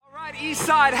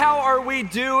Eastside, how are we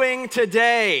doing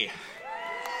today?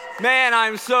 Man,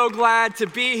 I'm so glad to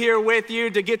be here with you,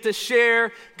 to get to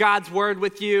share God's word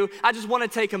with you. I just want to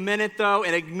take a minute, though,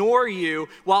 and ignore you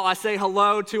while I say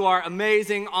hello to our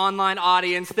amazing online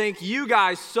audience. Thank you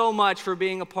guys so much for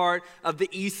being a part of the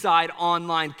Eastside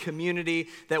online community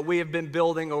that we have been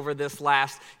building over this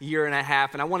last year and a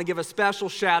half. And I want to give a special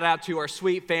shout out to our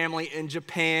sweet family in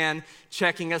Japan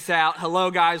checking us out.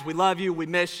 Hello, guys. We love you. We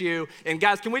miss you. And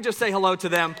guys, can we just say hello to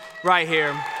them right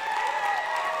here?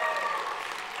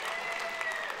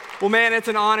 Well, man, it's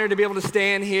an honor to be able to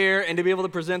stand here and to be able to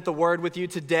present the word with you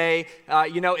today.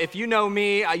 If you know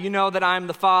me, you know that I'm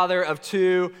the father of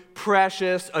two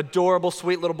precious, adorable,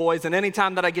 sweet little boys. And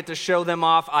anytime that I get to show them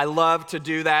off, I love to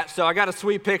do that. So I got a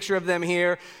sweet picture of them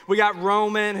here. We got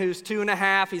Roman, who's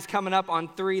 2.5. He's coming up on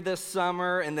 3 this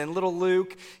summer. And then little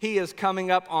Luke, he is coming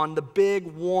up on the big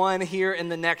 1 here in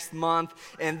the next month.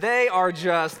 And they are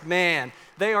just, man,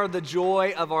 they are the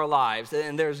joy of our lives.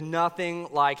 And there's nothing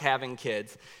like having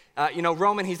kids.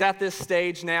 Roman, he's at this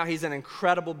stage now. He's an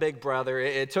incredible big brother.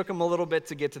 It took him a little bit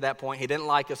to get to that point. He didn't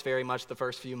like us very much the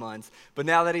first few months. But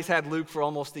now that he's had Luke for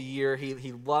almost a year,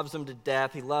 he loves him to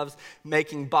death. He loves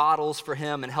making bottles for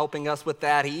him and helping us with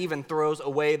that. He even throws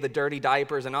away the dirty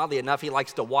diapers. And oddly enough, he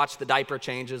likes to watch the diaper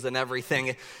changes and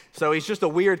everything. So he's just a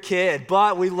weird kid.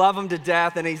 But we love him to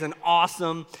death, and he's an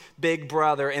awesome big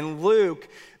brother. And Luke,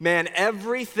 man,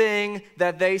 everything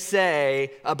that they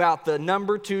say about the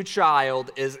number 2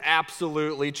 child is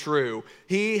absolutely true.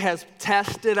 He has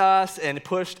tested us and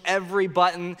pushed every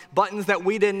buttons that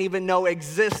we didn't even know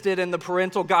existed in the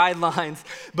parental guidelines,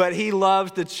 but he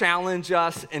loves to challenge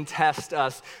us and test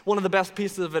us. One of the best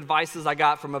pieces of advice I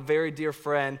got from a very dear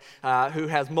friend who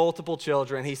has multiple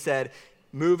children, he said,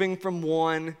 moving from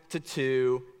 1 to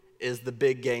 2 is the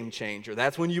big game changer.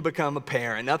 That's when you become a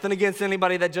parent. Nothing against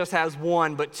anybody that just has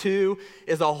 1, but 2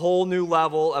 is a whole new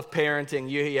level of parenting.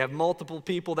 You have multiple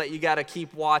people that you got to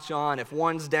keep watch on. If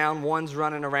one's down, one's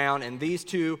running around, and these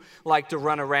 2 like to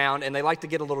run around, and they like to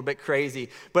get a little bit crazy.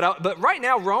 But right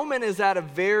now, Roman is at a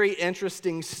very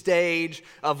interesting stage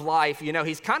of life. You know,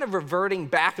 he's kind of reverting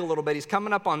back a little bit. He's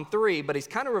coming up on 3, but he's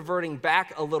kind of reverting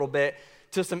back a little bit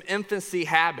to some infancy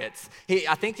habits.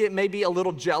 I think it may be a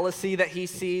little jealousy that he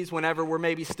sees whenever we're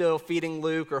maybe still feeding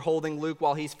Luke or holding Luke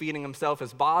while he's feeding himself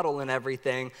his bottle and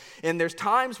everything. And there's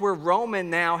times where Roman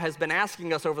now has been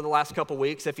asking us over the last couple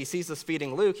weeks, if he sees us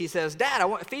feeding Luke, he says, Dad,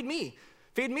 feed me.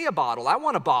 Feed me a bottle. I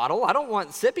want a bottle. I don't want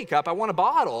sippy cup. I want a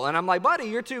bottle. And I'm like, buddy,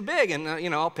 you're too big. And,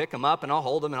 I'll pick him up and I'll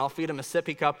hold him and I'll feed him a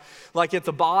sippy cup like it's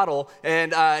a bottle.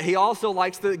 And he also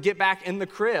likes to get back in the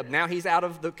crib. Now he's out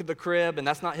of the crib, and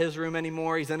that's not his room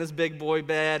anymore. He's in his big boy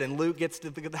bed, and Luke gets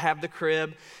to have the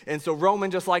crib. And so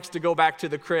Roman just likes to go back to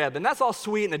the crib. And that's all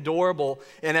sweet and adorable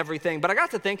and everything. But I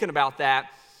got to thinking about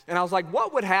that. And I was like,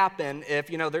 what would happen if,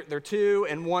 they're 2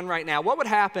 and 1 right now. What would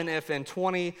happen if in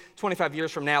 20, 25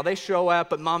 years from now, they show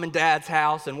up at mom and dad's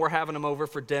house and we're having them over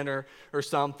for dinner or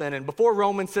something. And before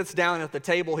Roman sits down at the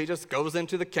table, he just goes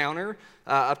into the counter,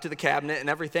 up to the cabinet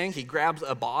and everything. He grabs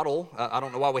a bottle. I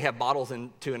don't know why we have bottles in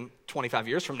 25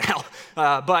 years from now.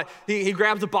 But he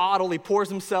grabs a bottle, he pours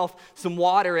himself some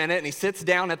water in it, and he sits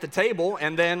down at the table,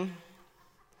 and then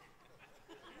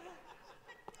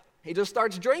he just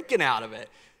starts drinking out of it.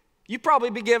 You'd probably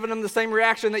be giving them the same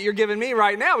reaction that you're giving me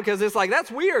right now, because it's like, that's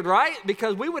weird, right?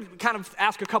 Because we would kind of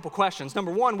ask a couple questions.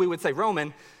 Number 1, we would say,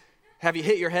 Roman, have you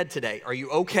hit your head today? Are you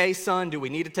okay, son? Do we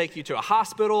need to take you to a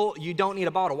hospital? You don't need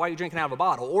a bottle. Why are you drinking out of a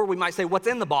bottle? Or we might say, what's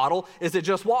in the bottle? Is it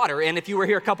just water? And if you were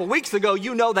here a couple weeks ago,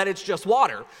 you know that it's just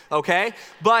water, okay?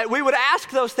 But we would ask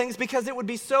those things because it would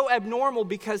be so abnormal,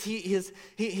 because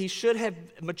he should have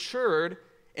matured.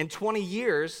 In 20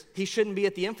 years, he shouldn't be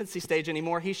at the infancy stage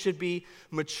anymore. He should be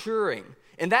maturing.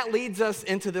 And that leads us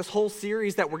into this whole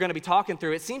series that we're going to be talking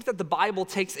through. It seems that the Bible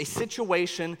takes a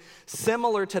situation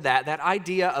similar to that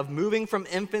idea of moving from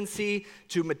infancy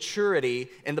to maturity,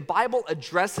 and the Bible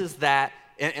addresses that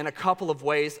in a couple of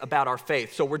ways about our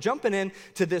faith. So we're jumping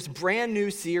into this brand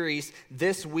new series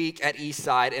this week at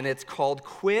Eastside, and it's called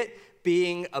Quit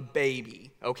Being a Baby,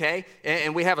 okay?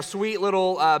 And we have a sweet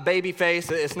little baby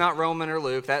face. It's not Roman or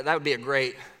Luke. That would be a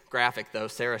great graphic, though.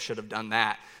 Sarah should have done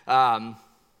that.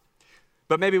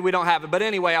 But maybe we don't have it. But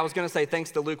anyway, I was going to say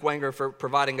thanks to Luke Wenger for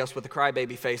providing us with the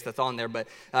crybaby face that's on there, but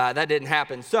that didn't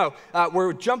happen. So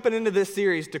we're jumping into this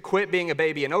series to quit being a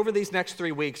baby. And over these next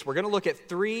 3 weeks, we're going to look at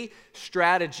 3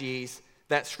 strategies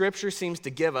that Scripture seems to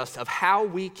give us of how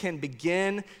we can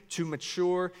begin to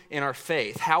mature in our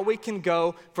faith, how we can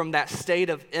go from that state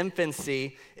of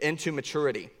infancy into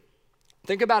maturity.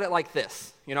 Think about it like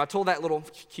this. I told that little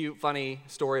cute, funny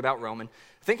story about Roman.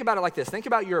 Think about it like this. Think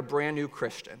about you're a brand new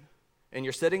Christian. and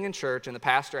you're sitting in church and the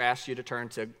pastor asks you to turn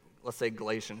to, let's say,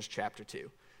 Galatians chapter 2.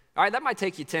 All right, that might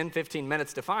take you 10, 15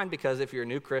 minutes to find because if you're a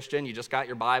new Christian, you just got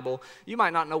your Bible, you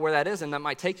might not know where that is, and that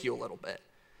might take you a little bit.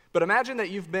 But imagine that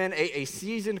you've been a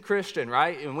seasoned Christian,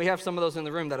 right? And we have some of those in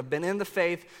the room that have been in the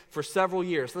faith for several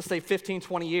years, let's say 15,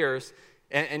 20 years,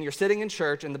 and you're sitting in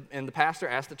church and the pastor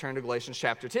asks to turn to Galatians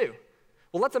chapter 2.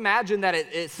 Well, let's imagine that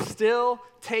it's still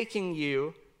taking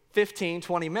you 15,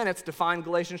 20 minutes to find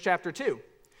Galatians chapter 2.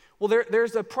 Well,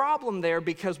 there's a problem there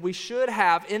because we should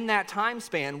have, in that time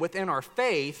span within our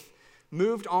faith,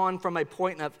 moved on from a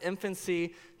point of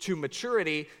infancy to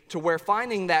maturity to where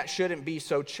finding that shouldn't be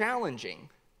so challenging.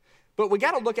 But we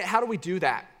got to look at how do we do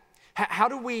that? How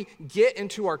do we get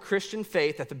into our Christian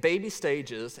faith at the baby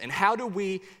stages, and how do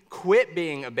we quit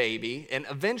being a baby and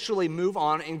eventually move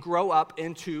on and grow up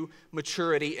into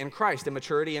maturity in Christ and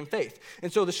maturity in faith?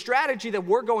 And so the strategy that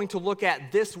we're going to look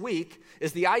at this week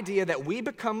is the idea that we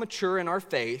become mature in our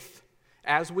faith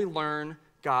as we learn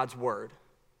God's word.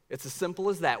 It's as simple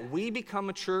as that. We become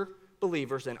mature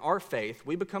believers in our faith.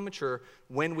 We become mature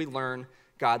when we learn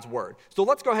God's word. So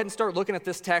let's go ahead and start looking at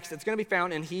this text. It's going to be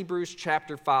found in Hebrews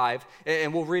chapter 5,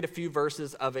 and we'll read a few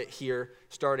verses of it here,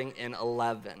 starting in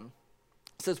 11.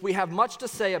 It says, "We have much to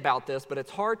say about this, but it's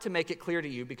hard to make it clear to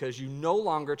you because you no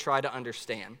longer try to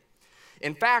understand.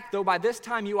 In fact, though by this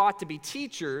time you ought to be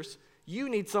teachers, you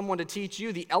need someone to teach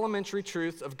you the elementary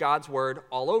truths of God's word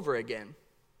all over again.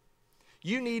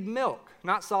 You need milk,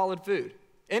 not solid food.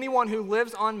 Anyone who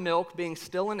lives on milk, being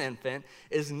still an infant,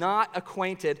 is not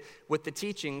acquainted with the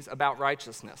teachings about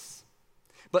righteousness.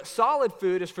 But solid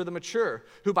food is for the mature,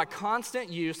 who by constant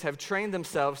use have trained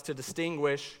themselves to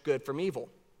distinguish good from evil.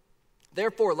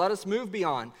 Therefore, let us move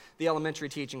beyond the elementary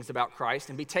teachings about Christ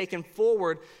and be taken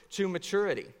forward to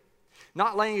maturity,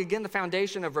 not laying again the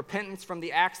foundation of repentance from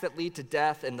the acts that lead to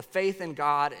death and the faith in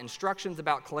God, instructions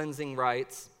about cleansing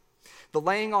rites, the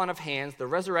laying on of hands, the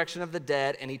resurrection of the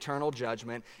dead, and eternal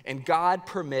judgment, and God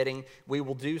permitting, we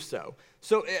will do so."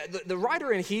 So the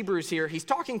writer in Hebrews here, he's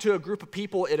talking to a group of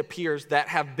people, it appears, that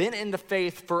have been in the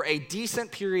faith for a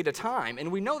decent period of time.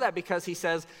 And we know that because he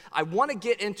says, I want to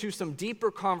get into some deeper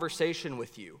conversation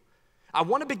with you. I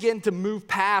want to begin to move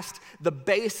past the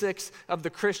basics of the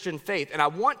Christian faith, and I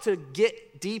want to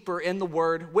get deeper in the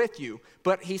word with you.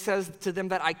 But he says to them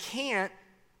that I can't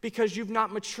because you've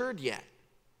not matured yet.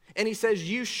 And he says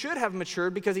you should have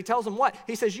matured because he tells them what?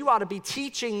 He says you ought to be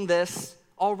teaching this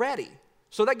already.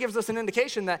 So that gives us an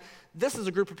indication that this is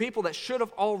a group of people that should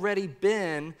have already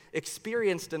been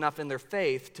experienced enough in their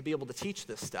faith to be able to teach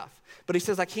this stuff. But he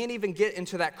says, I can't even get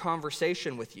into that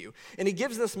conversation with you. And he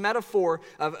gives this metaphor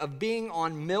of being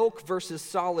on milk versus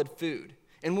solid food.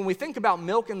 And when we think about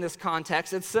milk in this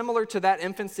context, it's similar to that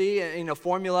infancy,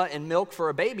 formula and milk for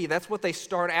a baby. That's what they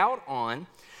start out on.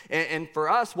 And for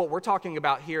us, what we're talking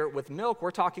about here with milk,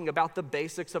 we're talking about the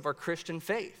basics of our Christian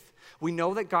faith. We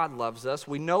know that God loves us.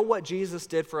 We know what Jesus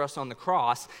did for us on the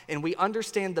cross. And we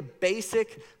understand the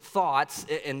basic thoughts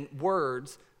and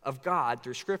words of God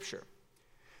through Scripture.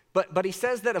 But he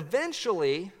says that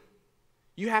eventually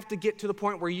you have to get to the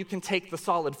point where you can take the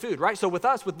solid food, right? So with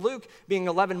us, with Luke being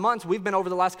 11 months, we've been over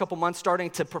the last couple months starting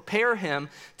to prepare him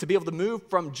to be able to move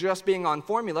from just being on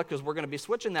formula, because we're going to be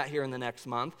switching that here in the next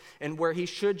month, and where he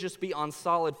should just be on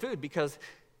solid food, because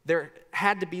there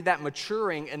had to be that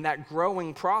maturing and that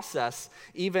growing process.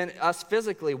 Even us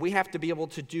physically, we have to be able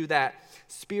to do that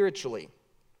spiritually.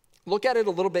 Look at it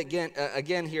a little bit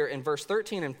again here in verse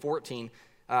 13 and 14.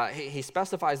 He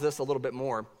specifies this a little bit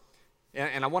more.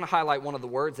 And I want to highlight one of the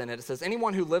words in it. It says,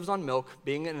 anyone who lives on milk,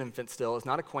 being an infant still, is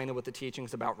not acquainted with the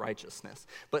teachings about righteousness.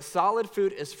 But solid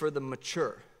food is for the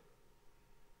mature,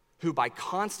 who by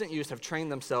constant use have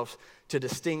trained themselves to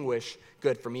distinguish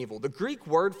good from evil. The Greek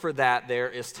word for that there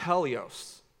is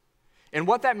teleos. And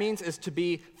what that means is to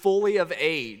be fully of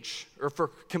age, or for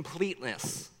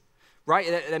completeness, right?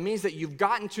 That means that you've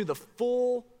gotten to the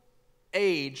full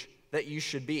age that you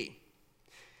should be.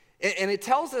 And it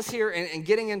tells us here, and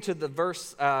getting into the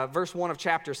verse 1 of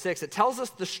chapter 6, it tells us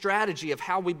the strategy of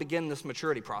how we begin this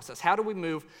maturity process. How do we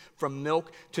move from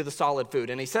milk to the solid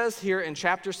food? And he says here in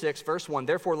chapter 6, verse 1,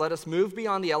 therefore let us move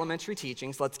beyond the elementary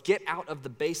teachings. Let's get out of the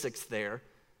basics there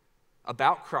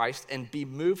about Christ and be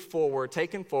moved forward,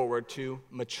 taken forward to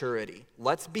maturity.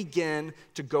 Let's begin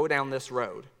to go down this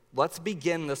road. Let's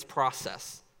begin this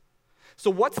process. So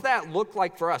what's that look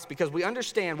like for us? Because we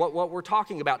understand what we're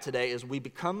talking about today is we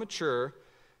become mature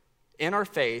in our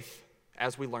faith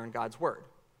as we learn God's word.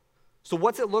 So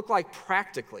what's it look like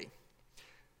practically?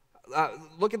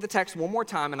 Look at the text one more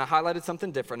time, and I highlighted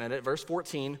something different in it. Verse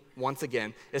 14, once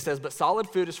again, it says, but solid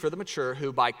food is for the mature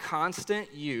who by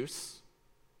constant use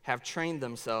have trained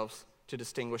themselves to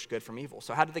distinguish good from evil.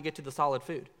 So how did they get to the solid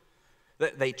food?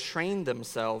 They trained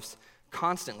themselves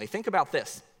constantly. Think about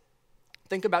this.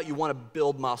 Think about you want to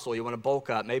build muscle, you want to bulk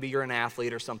up. Maybe you're an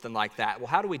athlete or something like that. Well,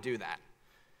 how do we do that?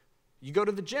 You go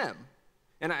to the gym.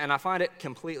 And I find it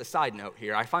completely, side note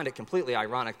here, I find it completely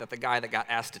ironic that the guy that got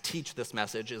asked to teach this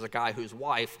message is a guy whose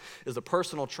wife is a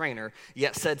personal trainer,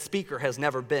 yet said speaker has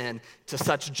never been to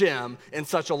such gym in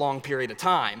such a long period of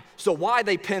time. So why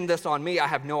they pinned this on me, I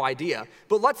have no idea.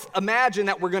 But let's imagine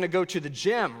that we're going to go to the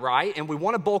gym, right? And we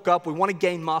want to bulk up, we want to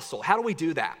gain muscle. How do we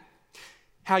do that?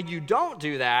 How you don't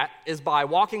do that is by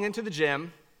walking into the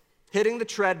gym, hitting the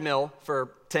treadmill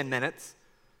for 10 minutes,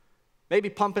 maybe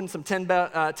pumping some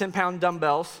 10-pound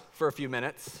dumbbells for a few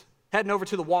minutes, heading over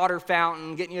to the water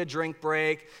fountain, getting you a drink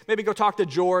break, maybe go talk to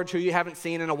George, who you haven't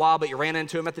seen in a while, but you ran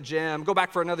into him at the gym, go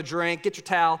back for another drink, get your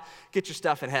towel, get your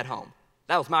stuff, and head home.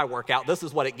 That was my workout. This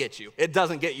is what it gets you. It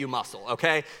doesn't get you muscle,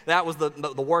 okay? That was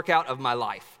the workout of my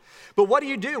life. But what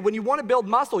do? When you want to build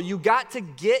muscle, you got to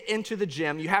get into the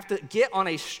gym. You have to get on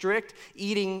a strict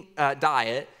eating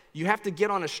diet. You have to get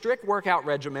on a strict workout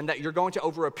regimen that you're going to,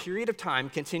 over a period of time,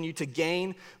 continue to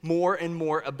gain more and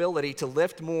more ability to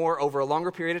lift more over a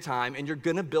longer period of time, and you're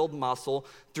going to build muscle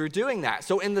through doing that.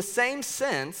 So in the same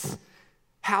sense,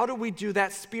 how do we do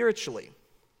that spiritually?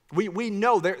 We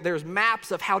know there's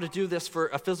maps of how to do this for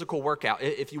a physical workout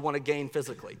if you want to gain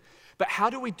physically. But how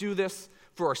do we do this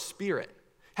for our spirit?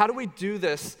 How do we do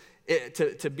this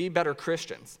to be better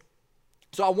Christians?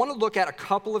 So I want to look at a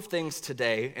couple of things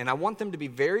today, and I want them to be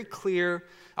very clear.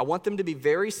 I want them to be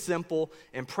very simple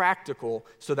and practical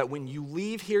so that when you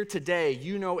leave here today,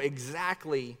 you know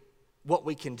exactly what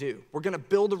we can do. We're going to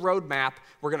build a roadmap.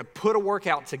 We're going to put a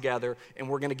workout together, and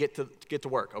we're going to get to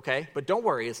work, okay? But don't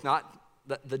worry, it's not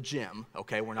the gym,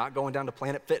 okay? We're not going down to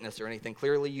Planet Fitness or anything.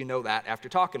 Clearly, you know that after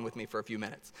talking with me for a few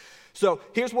minutes. So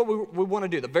here's what we want to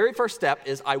do. The very first step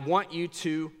is I want you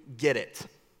to get it.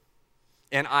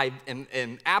 And I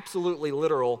am absolutely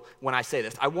literal when I say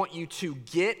this. I want you to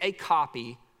get a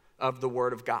copy of the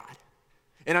Word of God.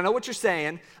 And I know what you're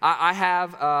saying. I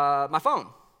have my phone.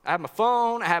 I have my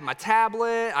phone. I have my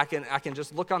tablet. I can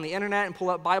just look on the internet and pull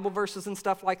up Bible verses and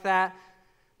stuff like that.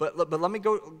 But let me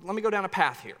go down a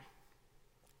path here.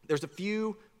 There's a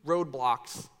few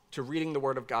roadblocks to reading the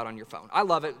Word of God on your phone. I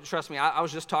love it. Trust me, I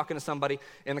was just talking to somebody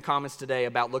in the comments today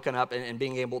about looking up and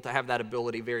being able to have that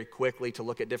ability very quickly to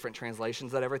look at different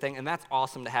translations and everything, and that's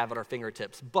awesome to have at our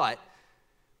fingertips. But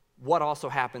what also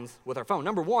happens with our phone?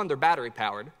 Number one, they're battery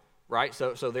powered, right?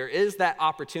 So there is that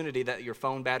opportunity that your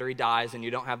phone battery dies and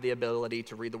you don't have the ability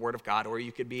to read the Word of God, or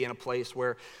you could be in a place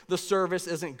where the service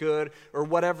isn't good or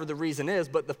whatever the reason is,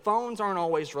 but the phones aren't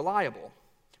always reliable.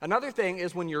 Another thing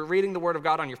is when you're reading the Word of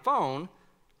God on your phone,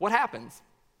 what happens?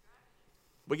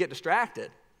 We get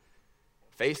distracted.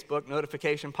 Facebook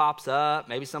notification pops up.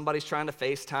 Maybe somebody's trying to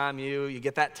FaceTime you. You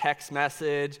get that text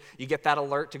message. You get that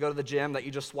alert to go to the gym that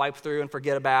you just swipe through and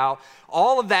forget about.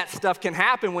 All of that stuff can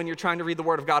happen when you're trying to read the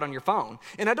Word of God on your phone.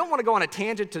 And I don't want to go on a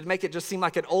tangent to make it just seem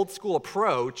like an old school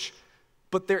approach,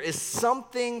 but there is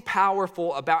something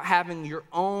powerful about having your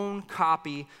own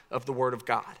copy of the Word of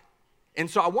God. And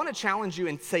so I want to challenge you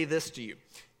and say this to you.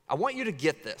 I want you to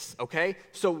get this, okay?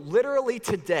 So literally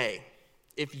today,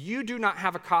 if you do not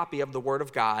have a copy of the Word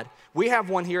of God, we have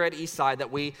one here at Eastside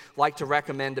that we like to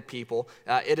recommend to people.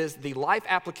 It is the Life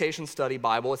Application Study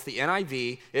Bible. It's the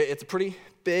NIV. It's a pretty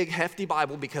big, hefty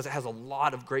Bible because it has a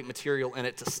lot of great material in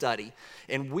it to study.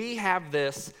 And we have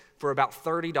this for about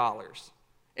 $30.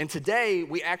 And today,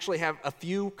 we actually have a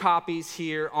few copies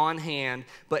here on hand,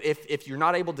 but if you're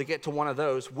not able to get to one of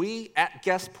those, we at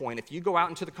Guest Point, if you go out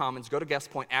into the Commons, go to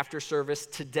Guest Point after service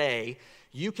today,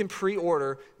 you can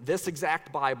pre-order this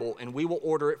exact Bible, and we will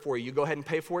order it for you. You go ahead and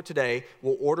pay for it today.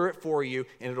 We'll order it for you,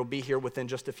 and it'll be here within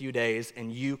just a few days,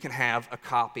 and you can have a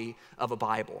copy of a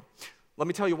Bible. Let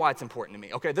me tell you why it's important to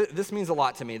me. Okay, this means a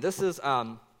lot to me. This is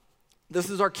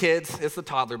our kids. It's the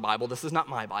toddler Bible. This is not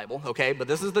my Bible, okay? But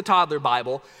this is the toddler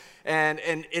Bible. And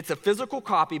it's a physical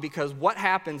copy because what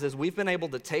happens is we've been able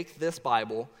to take this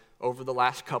Bible over the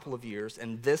last couple of years,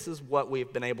 and this is what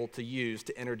we've been able to use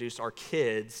to introduce our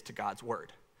kids to God's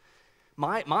Word.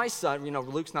 My son,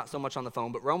 Luke's not so much on the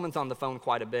phone, but Roman's on the phone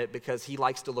quite a bit because he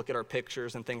likes to look at our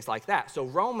pictures and things like that. So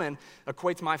Roman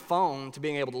equates my phone to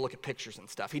being able to look at pictures and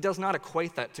stuff. He does not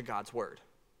equate that to God's Word.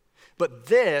 But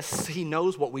this, he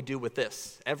knows what we do with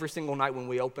this. Every single night when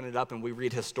we open it up and we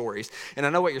read his stories. And I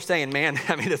know what you're saying, man,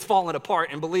 I mean, it's falling apart.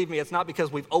 And believe me, it's not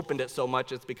because we've opened it so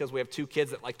much. It's because we have two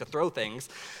kids that like to throw things.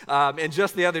 And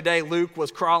just the other day, Luke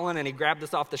was crawling and he grabbed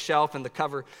this off the shelf and the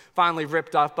cover finally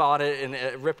ripped off of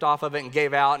it and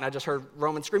gave out. And I just heard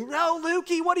Roman scream, "No,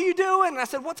 Lukey, what are you doing?" And I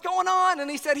said, "What's going on?"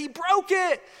 And he said, "He broke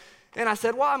it." And I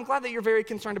said, "Well, I'm glad that you're very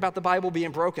concerned about the Bible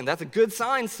being broken. That's a good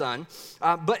sign, son."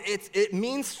 But it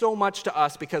means so much to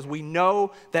us because we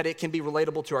know that it can be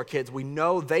relatable to our kids. We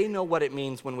know they know what it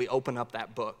means when we open up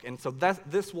that book. And so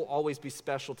this will always be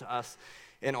special to us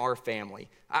in our family.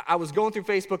 I was going through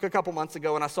Facebook a couple months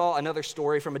ago, and I saw another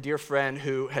story from a dear friend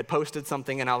who had posted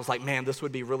something, and I was like, man, this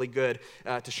would be really good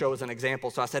to show as an example.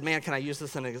 So I said, man, can I use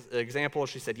this as an example?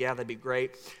 She said, yeah, that'd be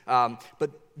great.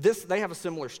 But they have a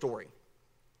similar story.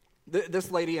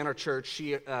 This lady in our church,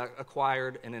 she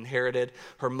acquired and inherited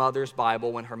her mother's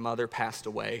Bible when her mother passed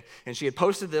away. And she had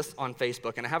posted this on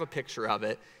Facebook, and I have a picture of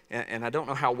it, and I don't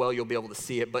know how well you'll be able to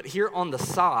see it, but here on the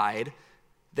side,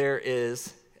 there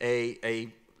is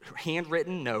a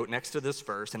handwritten note next to this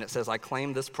verse, and it says, "I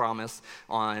claim this promise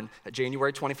on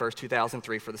January 21st,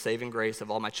 2003 for the saving grace of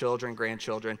all my children,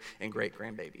 grandchildren, and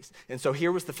great-grandbabies." And so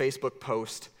here was the Facebook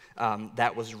post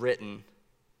that was written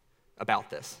about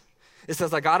this. It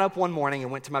says, "I got up one morning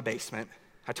and went to my basement.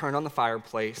 I turned on the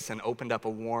fireplace and opened up a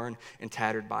worn and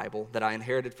tattered Bible that I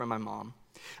inherited from my mom.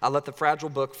 I let the fragile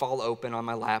book fall open on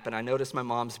my lap, and I noticed my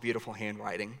mom's beautiful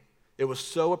handwriting. It was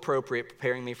so appropriate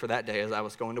preparing me for that day as I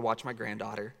was going to watch my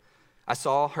granddaughter. I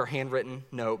saw her handwritten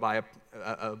note by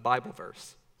a Bible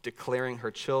verse declaring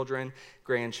her children,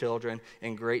 grandchildren,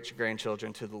 and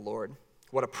great-grandchildren to the Lord.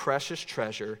 What a precious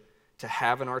treasure to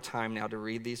have in our time now to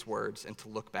read these words and to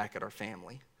look back at our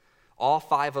family. All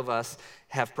 5 of us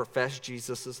have professed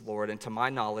Jesus as Lord, and to my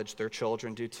knowledge, their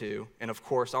children do too. And of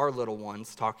course, our little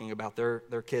ones, talking about their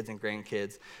kids and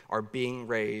grandkids, are being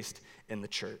raised in the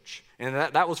church." And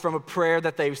that was from a prayer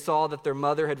that they saw that their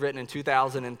mother had written in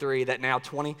 2003 that now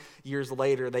 20 years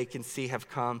later they can see have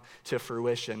come to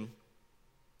fruition.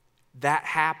 That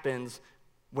happens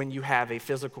when you have a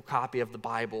physical copy of the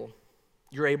Bible.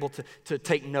 You're able to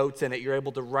take notes in it. You're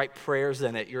able to write prayers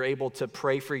in it. You're able to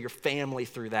pray for your family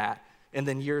through that. And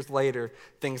then years later,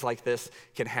 things like this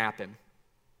can happen.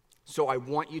 So I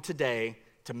want you today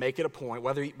to make it a point,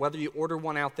 whether you order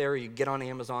one out there or you get on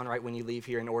Amazon right when you leave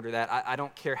here and order that, I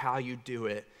don't care how you do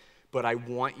it, but I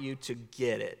want you to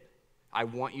get it. I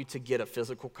want you to get a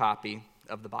physical copy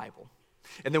of the Bible.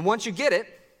 And then once you get it,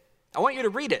 I want you to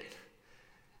read it.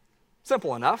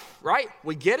 Simple enough, right?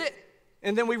 We get it,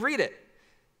 and then we read it.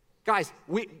 Guys,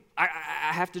 I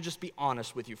have to just be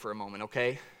honest with you for a moment,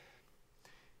 okay?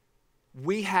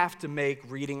 We have to make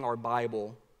reading our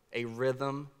Bible a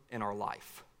rhythm in our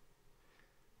life.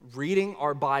 Reading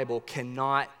our Bible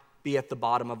cannot be at the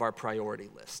bottom of our priority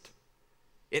list.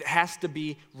 It has to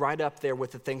be right up there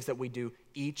with the things that we do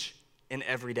each and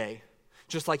every day.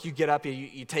 Just like you get up,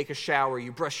 you take a shower,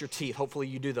 you brush your teeth, hopefully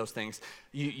you do those things.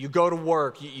 You go to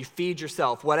work, you feed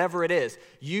yourself, whatever it is.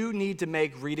 You need to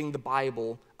make reading the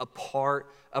Bible a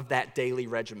part of that daily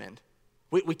regimen.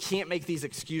 We can't make these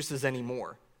excuses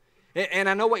anymore. And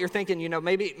I know what you're thinking,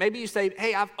 maybe you say,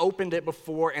 hey, I've opened it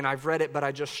before and I've read it, but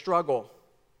I just struggle.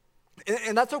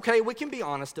 And that's okay, we can be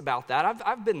honest about that.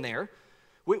 I've been there.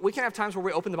 We can have times where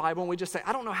we open the Bible and we just say,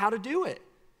 I don't know how to do it.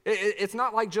 It's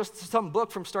not like just some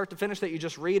book from start to finish that you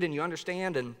just read and you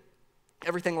understand and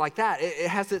everything like that. It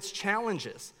has its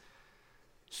challenges.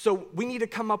 So we need to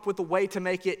come up with a way to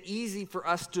make it easy for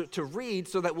us to read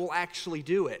so that we'll actually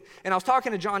do it. And I was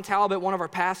talking to John Talbot, one of our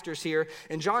pastors here,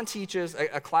 and John teaches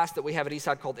a class that we have at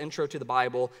Eastside called Intro to the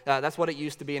Bible. That's what it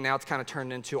used to be, and now it's kind of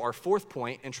turned into our 4th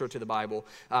point, Intro to the Bible.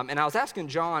 And I was asking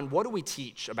John, what do we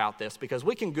teach about this? Because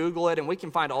we can Google it, and we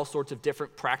can find all sorts of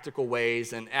different practical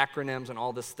ways and acronyms and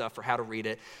all this stuff for how to read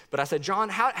it. But I said, John,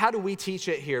 how do we teach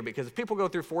it here? Because if people go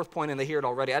through 4th point and they hear it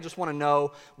already, I just want to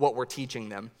know what we're teaching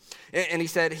them. And he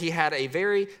said he had a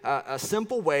very a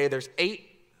simple way. There's 8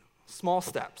 small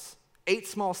steps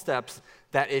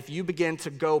that if you begin to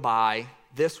go by,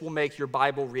 this will make your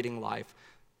Bible reading life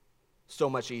so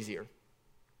much easier.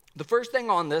 The first thing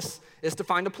on this is to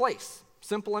find a place.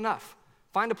 Simple enough.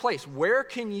 Find a place. Where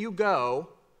can you go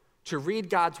to read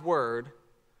God's word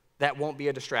that won't be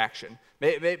a distraction?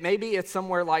 Maybe it's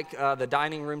somewhere like the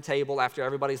dining room table after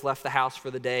everybody's left the house for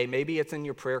the day. Maybe it's in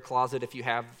your prayer closet if you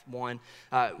have one.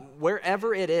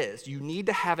 Wherever it is, you need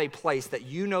to have a place that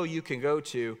you know you can go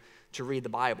to read the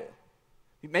Bible.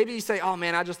 Maybe you say, oh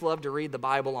man, I just love to read the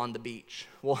Bible on the beach.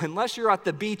 Well, unless you're at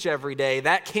the beach every day,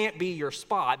 that can't be your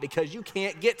spot because you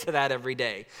can't get to that every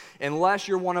day. Unless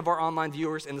you're one of our online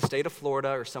viewers in the state of Florida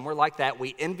or somewhere like that.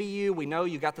 We envy you. We know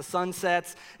you got the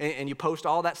sunsets and you post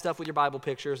all that stuff with your Bible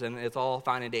pictures and it's all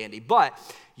fine and dandy. But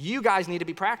you guys need to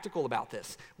be practical about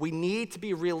this. We need to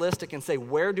be realistic and say,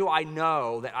 where do I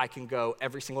know that I can go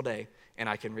every single day and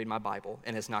I can read my Bible,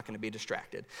 and it's not going to be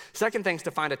distracted. Second thing is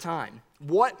to find a time.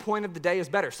 What point of the day is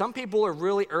better? Some people are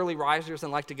really early risers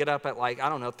and like to get up at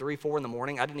 3, 4 in the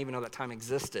morning. I didn't even know that time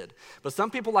existed. But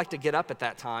some people like to get up at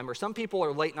that time, or some people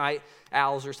are late night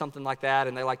owls or something like that,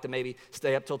 and they like to maybe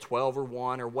stay up till 12 or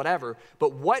 1 or whatever.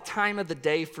 But what time of the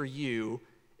day for you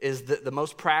is the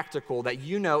most practical that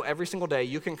you know every single day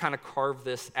you can kind of carve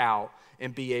this out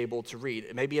and be able to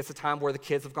read? Maybe it's a time where the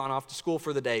kids have gone off to school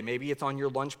for the day. Maybe it's on your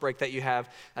lunch break that you have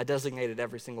designated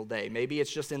every single day. Maybe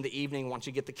it's just in the evening once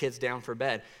you get the kids down for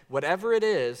bed. Whatever it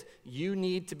is, you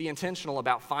need to be intentional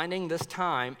about finding this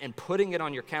time and putting it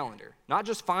on your calendar. Not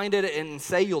just find it and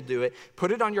say you'll do it.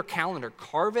 Put it on your calendar,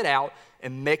 carve it out,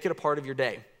 and make it a part of your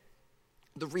day.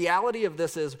 The reality of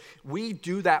this is we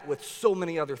do that with so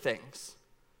many other things.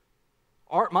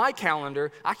 My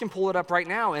calendar, I can pull it up right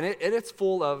now, and it's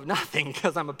full of nothing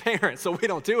because I'm a parent, so we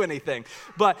don't do anything.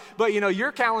 But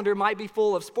your calendar might be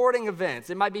full of sporting events.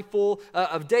 It might be full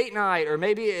of date night, or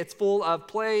maybe it's full of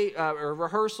play or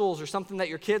rehearsals or something that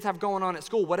your kids have going on at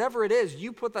school. Whatever it is,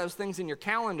 you put those things in your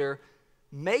calendar.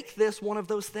 Make this one of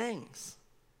those things.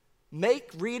 Make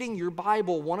reading your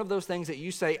Bible one of those things that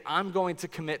you say, I'm going to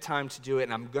commit time to do it,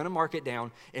 and I'm going to mark it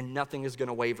down, and nothing is going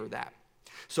to waver that.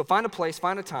 So find a place,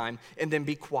 find a time, and then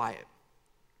be quiet.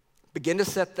 Begin to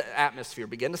set the atmosphere.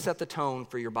 Begin to set the tone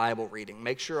for your Bible reading.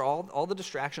 Make sure all the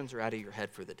distractions are out of your head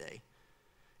for the day.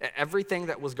 Everything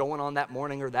that was going on that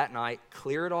morning or that night,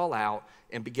 clear it all out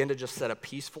and begin to just set a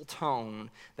peaceful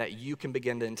tone that you can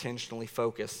begin to intentionally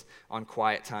focus on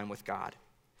quiet time with God.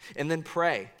 And then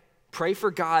pray. Pray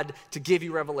for God to give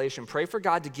you revelation. Pray for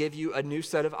God to give you a new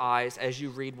set of eyes as you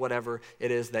read whatever it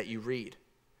is that you read.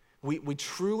 We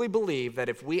truly believe that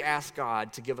if we ask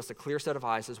God to give us a clear set of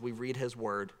eyes as we read his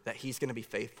word, that he's going to be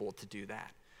faithful to do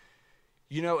that.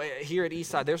 Here at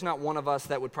Eastside, there's not one of us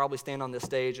that would probably stand on this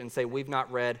stage and say we've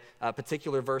not read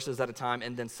particular verses at a time,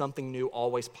 and then something new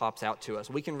always pops out to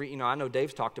us. We can read, I know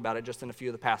Dave's talked about it just in a few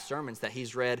of the past sermons, that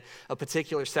he's read a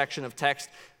particular section of text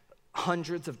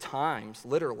hundreds of times,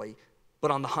 literally,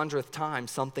 but on the 100th time,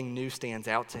 something new stands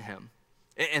out to him.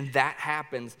 And that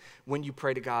happens when you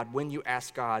pray to God, when you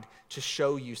ask God to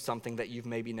show you something that you've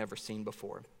maybe never seen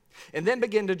before. And then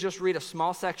begin to just read a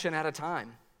small section at a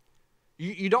time.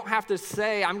 You don't have to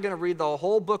say, I'm going to read the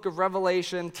whole book of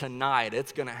Revelation tonight.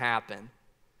 It's going to happen.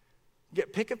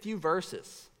 Pick a few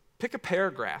verses. Pick a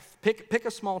paragraph. Pick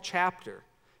a small chapter.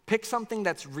 Pick something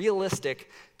that's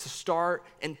realistic to start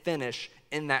and finish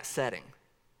in that setting.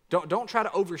 Don't try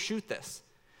to overshoot this.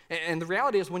 And the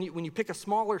reality is when you pick a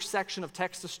smaller section of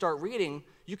text to start reading,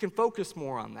 you can focus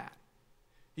more on that.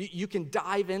 You can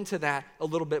dive into that a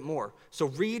little bit more. So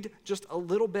read just a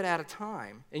little bit at a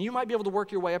time. And you might be able to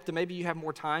work your way up to maybe you have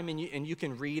more time and you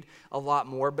can read a lot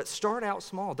more, but start out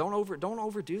small. Don't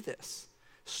overdo this.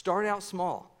 Start out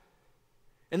small.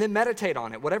 And then meditate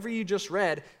on it. Whatever you just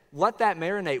read, let that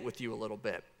marinate with you a little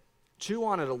bit. Chew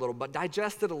on it a little, but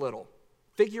digest it a little.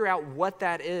 Figure out what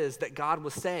that is that God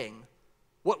was saying.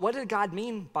 What did God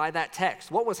mean by that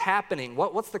text? What was happening?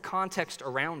 What's the context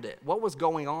around it? What was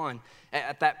going on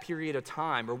at that period of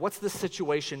time? Or what's this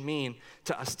situation mean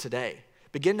to us today?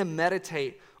 Begin to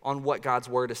meditate on what God's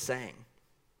word is saying.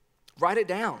 Write it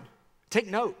down. Take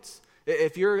notes.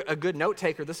 If you're a good note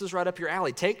taker, this is right up your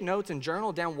alley. Take notes and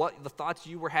journal down what the thoughts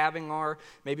you were having are,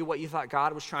 maybe what you thought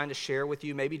God was trying to share with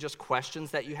you, maybe just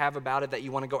questions that you have about it that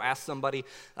you want to go ask somebody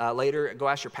later, go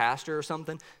ask your pastor or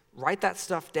something. Write that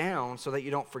stuff down so that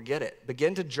you don't forget it.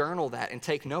 Begin to journal that and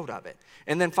take note of it.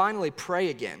 And then finally, pray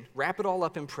again. Wrap it all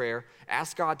up in prayer.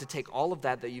 Ask God to take all of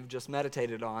that you've just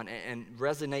meditated on and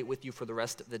resonate with you for the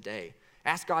rest of the day.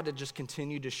 Ask God to just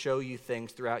continue to show you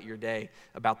things throughout your day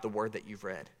about the word that you've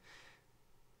read.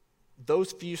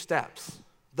 Those few steps,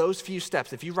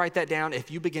 if you write that down,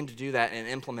 if you begin to do that and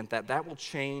implement that, that will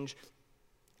change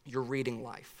your reading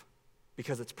life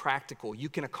because it's practical. You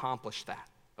can accomplish that,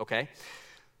 okay?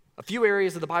 A few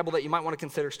areas of the Bible that you might want to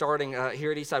consider starting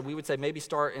here at Eastside, we would say maybe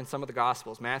start in some of the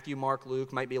Gospels. Matthew, Mark,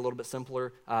 Luke might be a little bit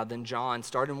simpler than John.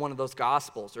 Start in one of those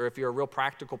Gospels. Or if you're a real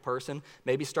practical person,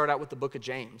 maybe start out with the book of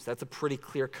James. That's a pretty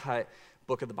clear-cut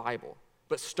book of the Bible.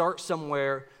 But start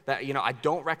somewhere that, I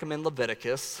don't recommend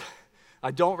Leviticus. I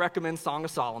don't recommend Song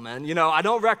of Solomon. I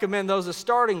don't recommend those as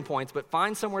starting points, but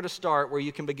find somewhere to start where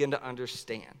you can begin to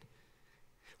understand.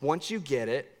 Once you get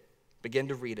it, begin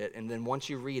to read it, and then once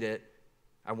you read it,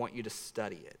 I want you to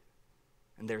study it.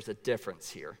 And there's a difference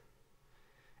here.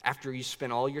 After you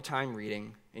spend all your time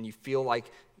reading and you feel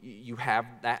like you have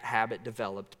that habit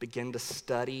developed, begin to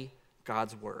study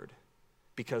God's word,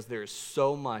 because there is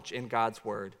so much in God's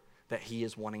word that he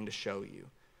is wanting to show you.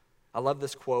 I love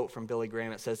this quote from Billy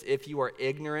Graham. It says, "If you are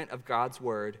ignorant of God's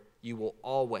word, you will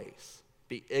always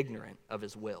be ignorant of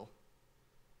his will."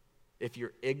 If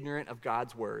you're ignorant of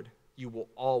God's word, you will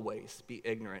always be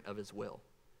ignorant of his will.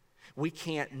 We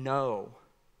can't know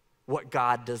what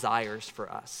God desires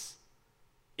for us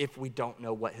if we don't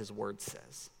know what his word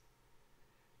says.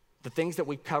 The things that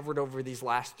we've covered over these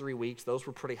last 3 weeks, those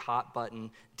were pretty hot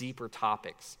button, deeper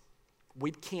topics.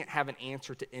 We can't have an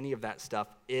answer to any of that stuff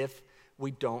if we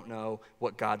don't know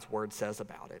what God's word says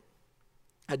about it.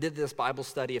 I did this Bible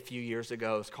study a few years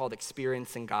ago. It's called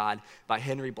Experiencing God by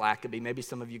Henry Blackaby. Maybe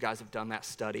some of you guys have done that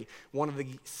study. One of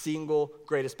the single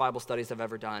greatest Bible studies I've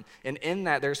ever done. And in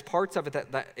that, there's parts of it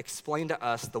that explain to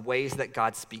us the ways that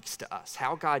God speaks to us,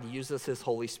 how God uses his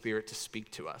Holy Spirit to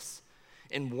speak to us.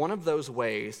 And one of those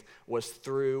ways was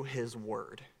through his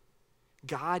word.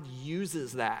 God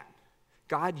uses that.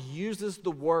 God uses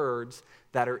the words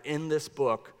that are in this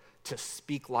book to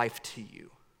speak life to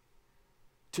you,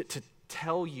 to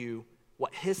tell you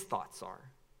what his thoughts are,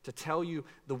 to tell you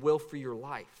the will for your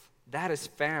life. That is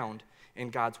found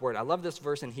in God's word. I love this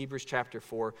verse in Hebrews chapter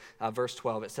 4, verse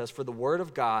 12. It says, "For the word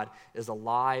of God is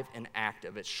alive and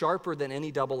active. It's sharper than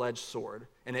any double-edged sword,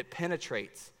 and it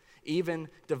penetrates, even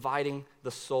dividing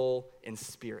the soul and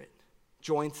spirit,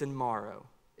 joints and marrow.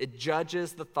 It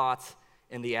judges the thoughts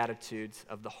and the attitudes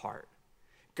of the heart."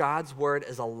 God's word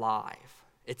is alive.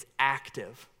 It's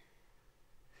active.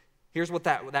 Here's what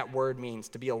that word means: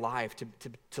 to be alive,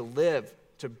 to live,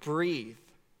 to breathe,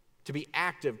 to be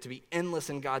active, to be endless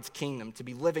in God's kingdom, to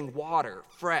be living water,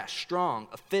 fresh, strong,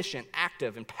 efficient,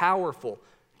 active, and powerful.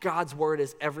 God's word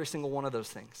is every single one of those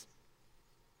things.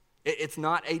 It's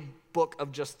not a book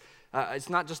of just, it's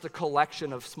not just a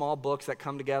collection of small books that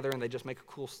come together and they just make a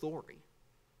cool story.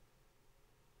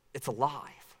 It's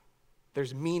alive.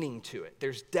 There's meaning to it.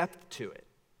 There's depth to it.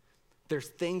 There's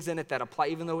things in it that apply,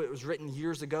 even though it was written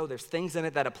years ago, there's things in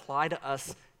it that apply to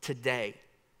us today.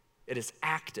 It is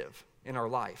active in our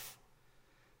life.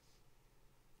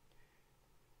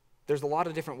 There's a lot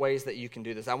of different ways that you can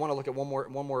do this. I want to look at one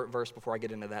more verse before I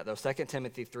get into that, though. 2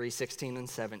 Timothy 3:16 and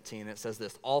 17, it says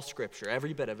this: "All scripture,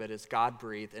 every bit of it, is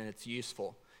God-breathed, and it's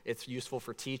useful. It's useful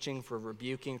for teaching, for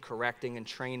rebuking, correcting, and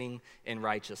training in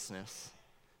righteousness,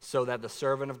 so that the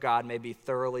servant of God may be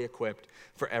thoroughly equipped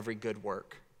for every good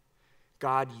work."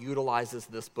 God utilizes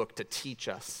this book to teach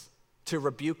us, to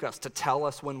rebuke us, to tell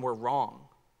us when we're wrong,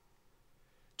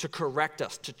 to correct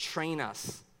us, to train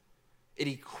us. It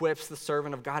equips the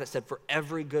servant of God, it said, for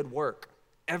every good work.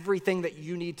 Everything that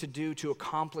you need to do to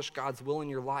accomplish God's will in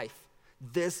your life,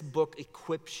 this book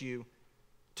equips you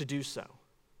to do so.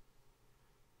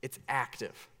 It's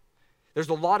active. There's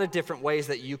a lot of different ways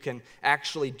that you can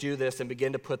actually do this and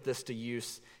begin to put this to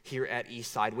use here at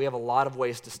Eastside. We have a lot of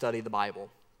ways to study the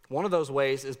Bible. One of those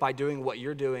ways is by doing what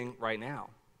you're doing right now.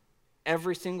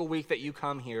 Every single week that you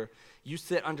come here, you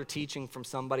sit under teaching from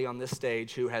somebody on this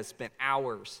stage who has spent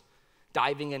hours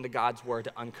diving into God's word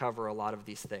to uncover a lot of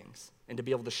these things and to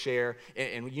be able to share.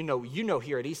 And you know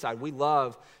here at Eastside, we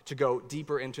love to go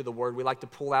deeper into the word. We like to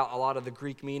pull out a lot of the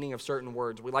Greek meaning of certain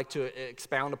words. We like to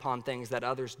expound upon things that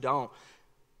others don't.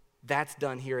 That's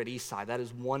done here at Eastside. That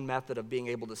is one method of being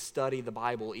able to study the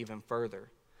Bible even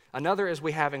further. Another is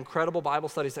we have incredible Bible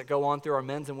studies that go on through our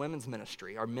men's and women's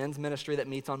ministry. Our men's ministry that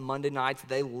meets on Monday nights,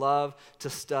 they love to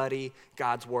study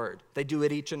God's word. They do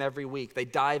it each and every week. They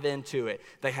dive into it.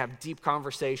 They have deep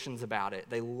conversations about it.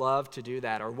 They love to do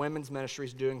that. Our women's ministry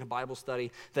is doing a Bible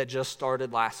study that just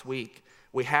started last week.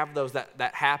 We have those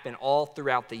that happen all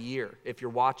throughout the year if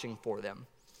you're watching for them.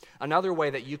 Another way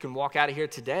that you can walk out of here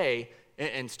today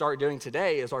and start doing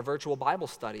today is our virtual Bible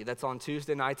study that's on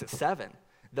Tuesday nights at 7.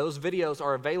 Those videos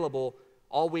are available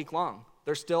all week long.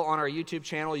 They're still on our YouTube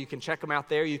channel. You can check them out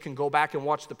there. You can go back and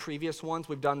watch the previous ones.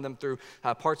 We've done them through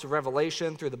parts of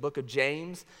Revelation, through the book of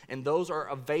James, and those are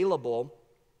available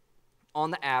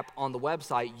on the app, on the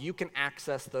website. You can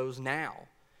access those now.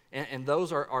 And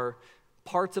those are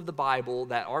parts of the Bible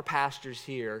that our pastors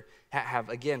here have,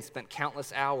 again, spent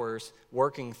countless hours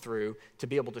working through to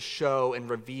be able to show and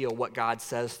reveal what God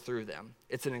says through them.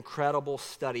 It's an incredible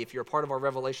study. If you're a part of our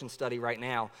Revelation study right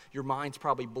now, your mind's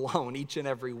probably blown each and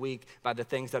every week by the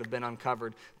things that have been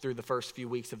uncovered through the first few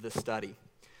weeks of this study.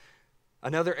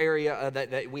 Another area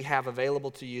that we have available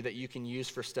to you that you can use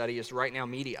for study is Right Now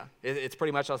Media. It's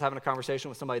pretty much, I was having a conversation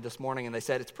with somebody this morning, and they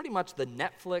said it's pretty much the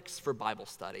Netflix for Bible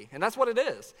study. And that's what it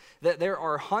is. That there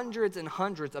are hundreds and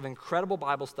hundreds of incredible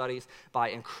Bible studies by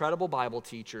incredible Bible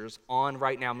teachers on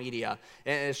Right Now Media.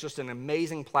 And it's just an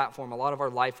amazing platform. A lot of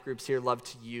our life groups here love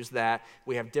to use that.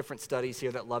 We have different studies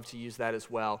here that love to use that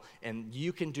as well. And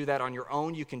you can do that on your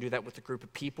own. You can do that with a group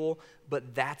of people,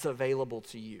 but that's available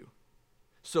to you.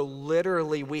 So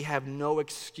literally, we have no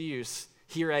excuse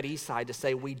here at Eastside to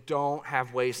say we don't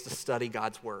have ways to study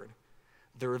God's word.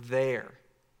 They're there,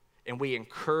 and we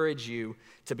encourage you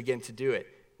to begin to do it.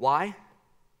 Why?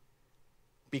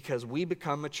 Because we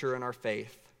become mature in our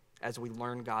faith as we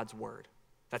learn God's word.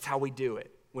 That's how we do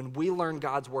it. When we learn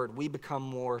God's word, we become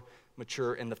more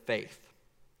mature in the faith.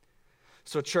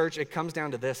 So church, it comes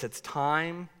down to this. It's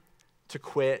time to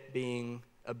quit being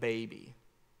a baby.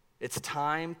 It's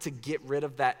time to get rid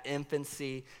of that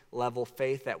infancy level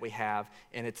faith that we have,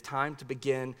 and it's time to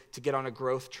begin to get on a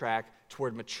growth track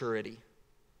toward maturity.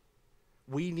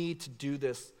 We need to do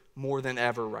this more than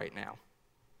ever right now.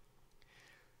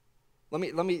 Let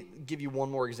me give you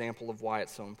one more example of why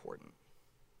it's so important.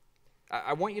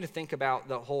 I want you to think about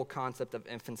the whole concept of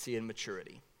infancy and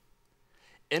maturity.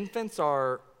 Infants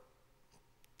are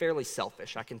fairly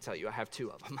selfish, I can tell you. I have two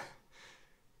of them.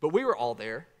 But we were all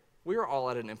there. We were all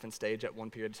at an infant stage at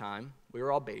one period of time. We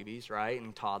were all babies, right,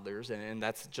 and toddlers, and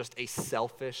that's just a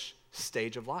selfish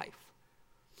stage of life.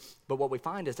 But what we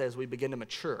find is as we begin to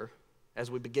mature, as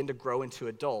we begin to grow into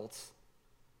adults,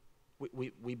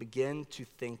 we begin to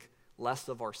think less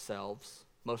of ourselves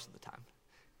most of the time.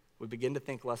 We begin to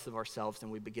think less of ourselves,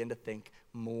 and we begin to think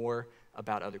more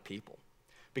about other people.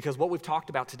 Because what we've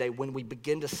talked about today, when we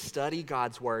begin to study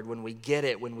God's word, when we get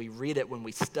it, when we read it, when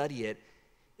we study it,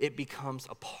 it becomes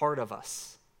a part of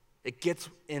us. It gets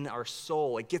in our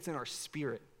soul. It gets in our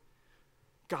spirit.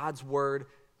 God's word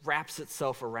wraps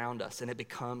itself around us, and it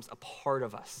becomes a part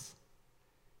of us.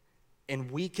 And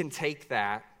we can take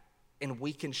that, and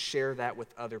we can share that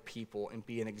with other people and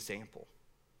be an example.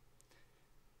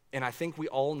 And I think we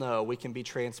all know, we can be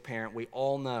transparent, we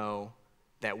all know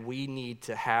that we need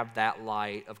to have that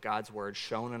light of God's word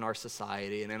shown in our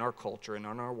society and in our culture and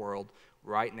in our world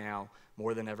right now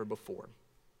more than ever before.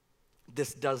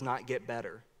 This does not get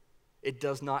better. It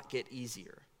does not get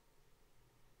easier.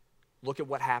 Look at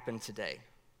what happened today.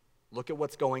 Look at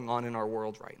what's going on in our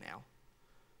world right now.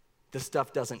 This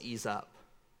stuff doesn't ease up.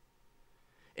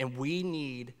 And we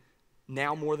need,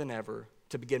 now more than ever,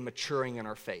 to begin maturing in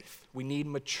our faith. We need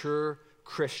mature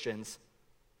Christians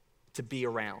to be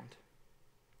around.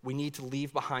 We need to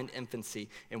leave behind infancy,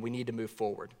 and we need to move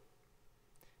forward.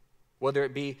 Whether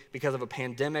it be because of a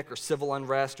pandemic or civil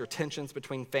unrest or tensions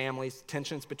between families,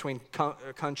 tensions between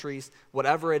countries,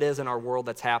 whatever it is in our world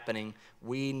that's happening,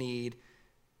 we need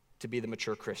to be the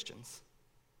mature Christians.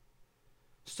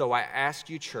 So I ask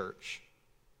you, church,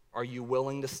 are you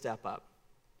willing to step up?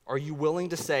 Are you willing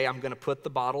to say, I'm going to put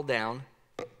the bottle down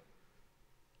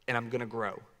and I'm going to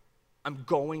grow? I'm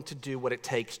going to do what it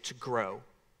takes to grow,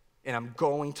 and I'm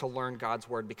going to learn God's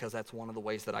word because that's one of the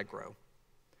ways that I grow.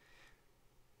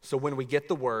 So when we get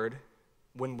the word,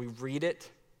 when we read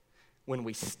it, when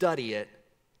we study it,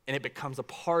 and it becomes a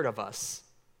part of us,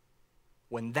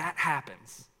 when that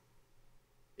happens,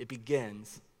 it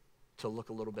begins to look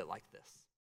a little bit like this.